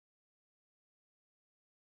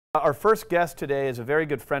Our first guest today is a very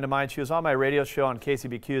good friend of mine. She was on my radio show on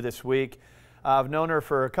KCBQ this week. I've known her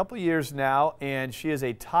for a couple years now, and she is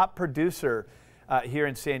a top producer here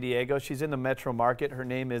in San Diego. She's in the metro market. Her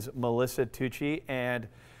name is Melissa Tucci, and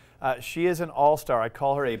she is an all-star. I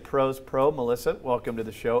call her a pro's pro. Melissa, welcome to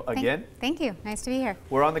the show again. Thank you. Nice to be here.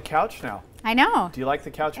 We're on the couch now. I know. Do you like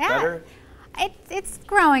the couch better? It's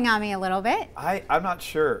growing on me a little bit. I'm not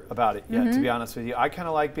sure about it yet, to be honest with you. I kind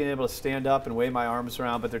of like being able to stand up and wave my arms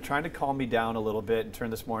around, but they're trying to calm me down a little bit and turn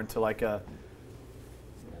this more into like a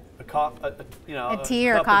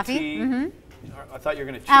tea or a coffee. Tea. I thought you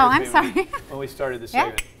were going to cheer. Oh, I'm sorry. When we started the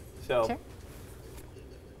segment. So sure.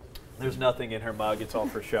 There's nothing in her mug. It's all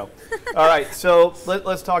for show. All right, so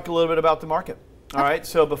let's talk a little bit about the market. All right,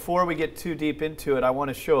 so before we get too deep into it, I want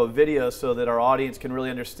to show a video so that our audience can really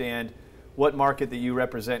understand what market that you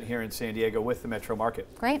represent here in San Diego with the metro market.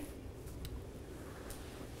 Great.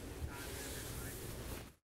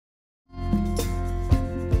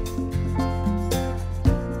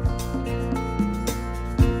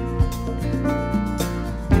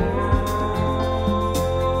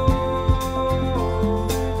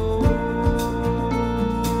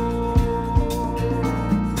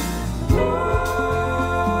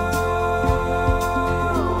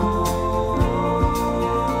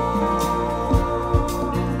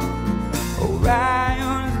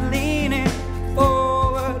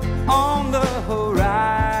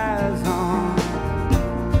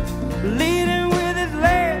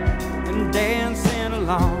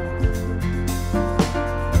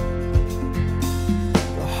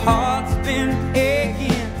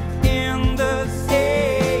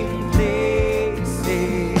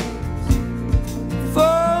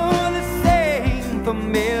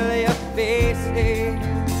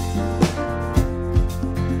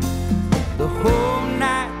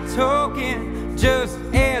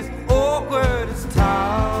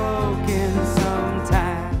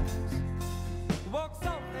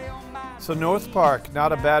 So North Park,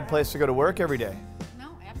 not a bad place to go to work every day.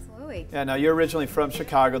 No, absolutely. Yeah, now you're originally from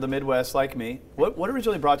Chicago, the Midwest, like me. What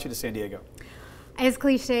originally brought you to San Diego? As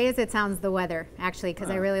cliche as it sounds, the weather, actually, because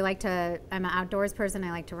I really like to, I'm an outdoors person.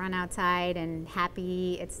 I like to run outside and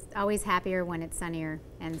happy. It's always happier when it's sunnier.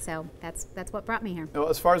 And so that's what brought me here. Well,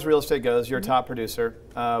 as far as real estate goes, you're a top producer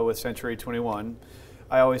with Century 21.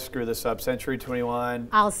 I always screw this up. Century 21.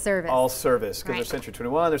 All service. All service. Because there's Century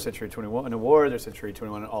 21, there's Century 21 Award, there's Century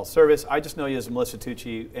 21 All Service. I just know you as Melissa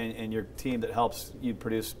Tucci and your team that helps you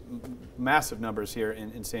produce massive numbers here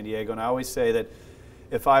in San Diego. And I always say that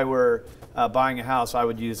if I were buying a house, I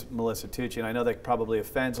would use Melissa Tucci. And I know that probably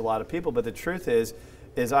offends a lot of people, but the truth is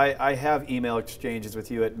I have email exchanges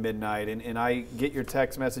with you at midnight, and I get your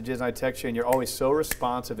text messages, and I text you, and you're always so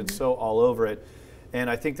responsive and so all over it. And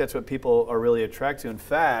I think that's what people are really attracted to. In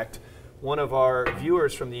fact, one of our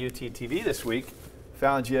viewers from the UTTV this week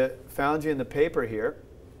found you in the paper here,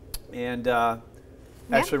 and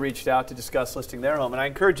actually reached out to discuss listing their home. And I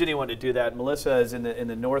encourage anyone to do that. Melissa is in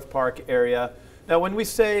the North Park area. Now, when we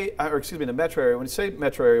say, or excuse me, the metro area, when we say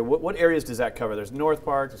metro area, what areas does that cover? There's North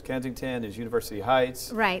Park, there's Kensington, there's University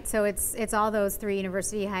Heights. Right, so it's all those three: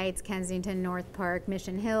 University Heights, Kensington, North Park,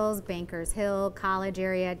 Mission Hills, Bankers Hill, College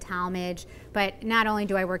area, Talmadge. But not only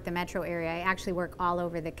do I work the metro area, I actually work all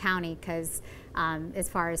over the county, because as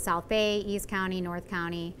far as South Bay, East County, North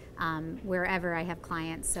County, wherever I have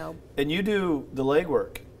clients. So. And you do the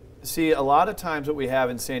legwork. See, a lot of times what we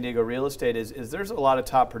have in San Diego real estate is there's a lot of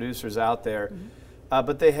top producers out there,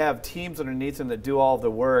 but they have teams underneath them that do all of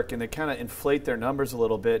the work, and they kind of inflate their numbers a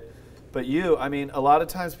little bit. But you, I mean, a lot of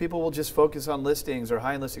times people will just focus on listings or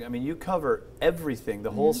high-end listings. I mean, you cover everything,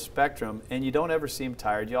 the whole spectrum, and you don't ever seem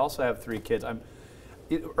tired. You also have 3 kids.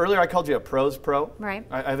 Earlier I called you a pro's pro. Right.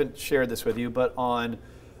 I haven't shared this with you, but on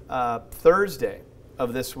Thursday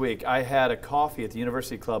of this week, I had a coffee at the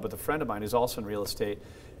University Club with a friend of mine who's also in real estate.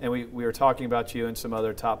 And we were talking about you and some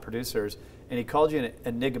other top producers, and he called you an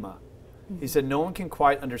enigma. He said, no one can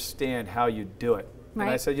quite understand how you do it. Right.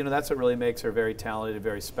 And I said, that's what really makes her very talented and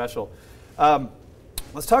very special.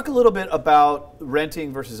 Let's talk a little bit about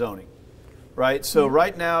renting versus owning, right? So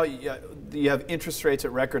right now, you have interest rates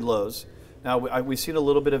at record lows. Now, we've seen a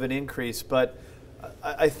little bit of an increase, but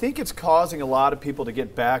I think it's causing a lot of people to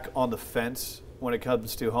get back on the fence when it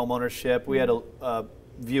comes to home ownership. We had a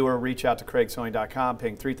viewer reach out to craigsowing.com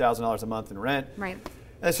paying $3,000 a month in rent. Right. And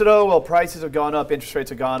I said, oh, well, prices have gone up, interest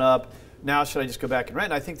rates have gone up. Now should I just go back and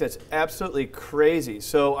rent? And I think that's absolutely crazy.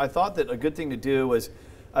 So I thought that a good thing to do was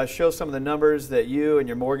show some of the numbers that you and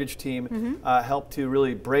your mortgage team help to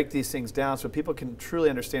really break these things down so people can truly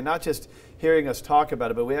understand, not just hearing us talk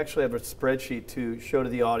about it, but we actually have a spreadsheet to show to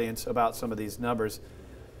the audience about some of these numbers.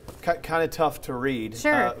 kind of tough to read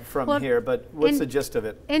from here, but what's the gist of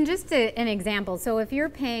it? And just an example, so if you're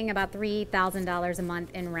paying about $3,000 a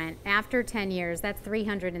month in rent, after 10 years, that's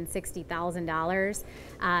 $360,000.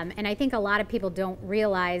 And I think a lot of people don't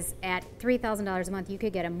realize at $3,000 a month, you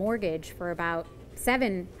could get a mortgage for about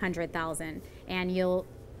 $700,000, and you'll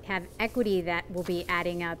have equity that will be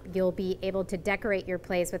adding up. You'll be able to decorate your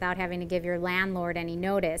place without having to give your landlord any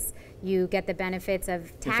notice. You get the benefits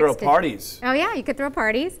of tax. You throw parties. Oh yeah, you could throw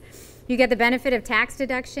parties. You get the benefit of tax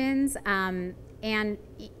deductions, and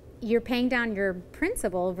you're paying down your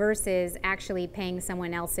principal versus actually paying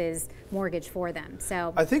someone else's mortgage for them.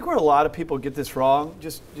 So I think where a lot of people get this wrong,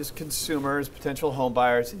 just consumers, potential home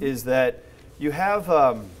buyers, is that you have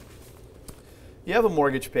a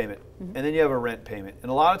mortgage payment, and then you have a rent payment, and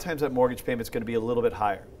a lot of times that mortgage payment is going to be a little bit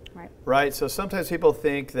higher, right? So sometimes people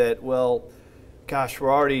think that, well, gosh,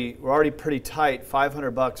 we're already pretty tight,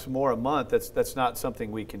 $500 more a month. That's not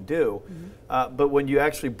something we can do. But when you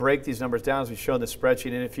actually break these numbers down, as we've shown in the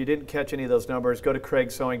spreadsheet, and if you didn't catch any of those numbers, go to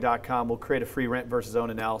craigsewing.com. We'll create a free rent versus own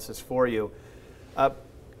analysis for you.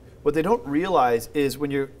 What they don't realize is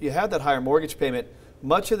when you have that higher mortgage payment,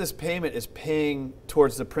 much of this payment is paying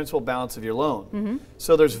towards the principal balance of your loan.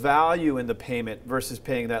 So there's value in the payment versus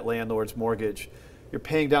paying that landlord's mortgage. You're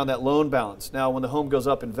paying down that loan balance. Now, when the home goes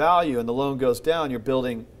up in value and the loan goes down, you're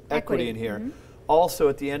building equity in here. Also,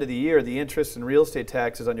 at the end of the year, the interest and real estate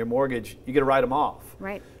taxes on your mortgage, you get to write them off.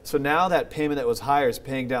 So now that payment that was higher is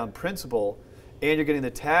paying down principal, and you're getting the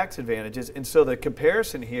tax advantages. And so the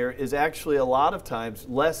comparison here is actually a lot of times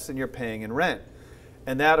less than you're paying in rent.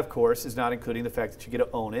 And that, of course, is not including the fact that you get to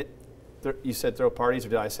own it. You said throw parties, or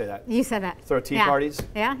did I say that? You said that. Throw tea parties?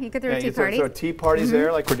 Yeah, you could throw tea parties. Throw tea parties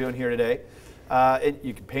there, like we're doing here today.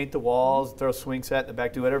 You can paint the walls, throw a swing set in the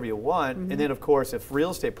back, do whatever you want. And then, of course, if real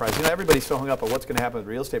estate prices, everybody's so hung up on what's going to happen with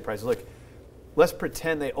real estate prices. Look, let's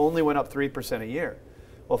pretend they only went up 3% a year.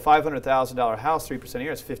 Well, $500,000 house, 3% a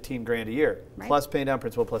year is $15,000 a year, plus paying down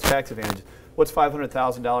principal, plus tax advantages. What's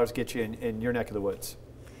 $500,000 get you in your neck of the woods?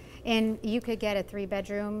 And you could get a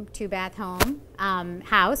 3-bedroom, 2-bath home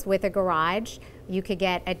house with a garage. You could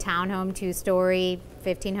get a townhome, 2-story,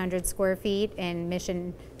 1,500 square feet in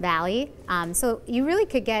Mission Valley. So you really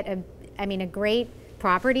could get a great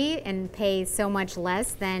property and pay so much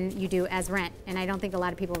less than you do as rent. And I don't think a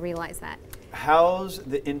lot of people realize that. How's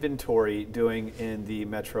the inventory doing in the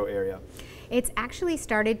metro area? It's actually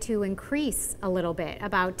started to increase a little bit,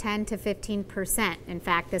 about 10 to 15%, in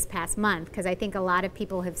fact, this past month, because I think a lot of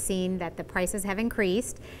people have seen that the prices have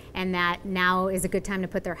increased and that now is a good time to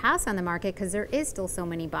put their house on the market because there is still so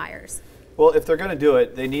many buyers. Well, if they're going to do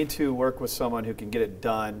it, they need to work with someone who can get it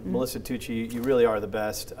done. Melissa Tucci, you really are the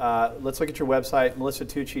best. Let's look at your website,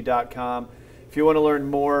 melissatucci.com. If you want to learn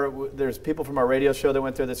more, there's people from our radio show that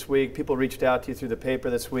went there this week. People reached out to you through the paper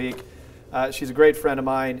this week. She's a great friend of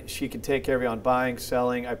mine. She can take care of you on buying,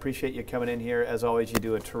 selling. I appreciate you coming in here. As always, you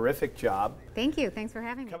do a terrific job. Thank you. Thanks for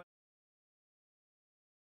having me.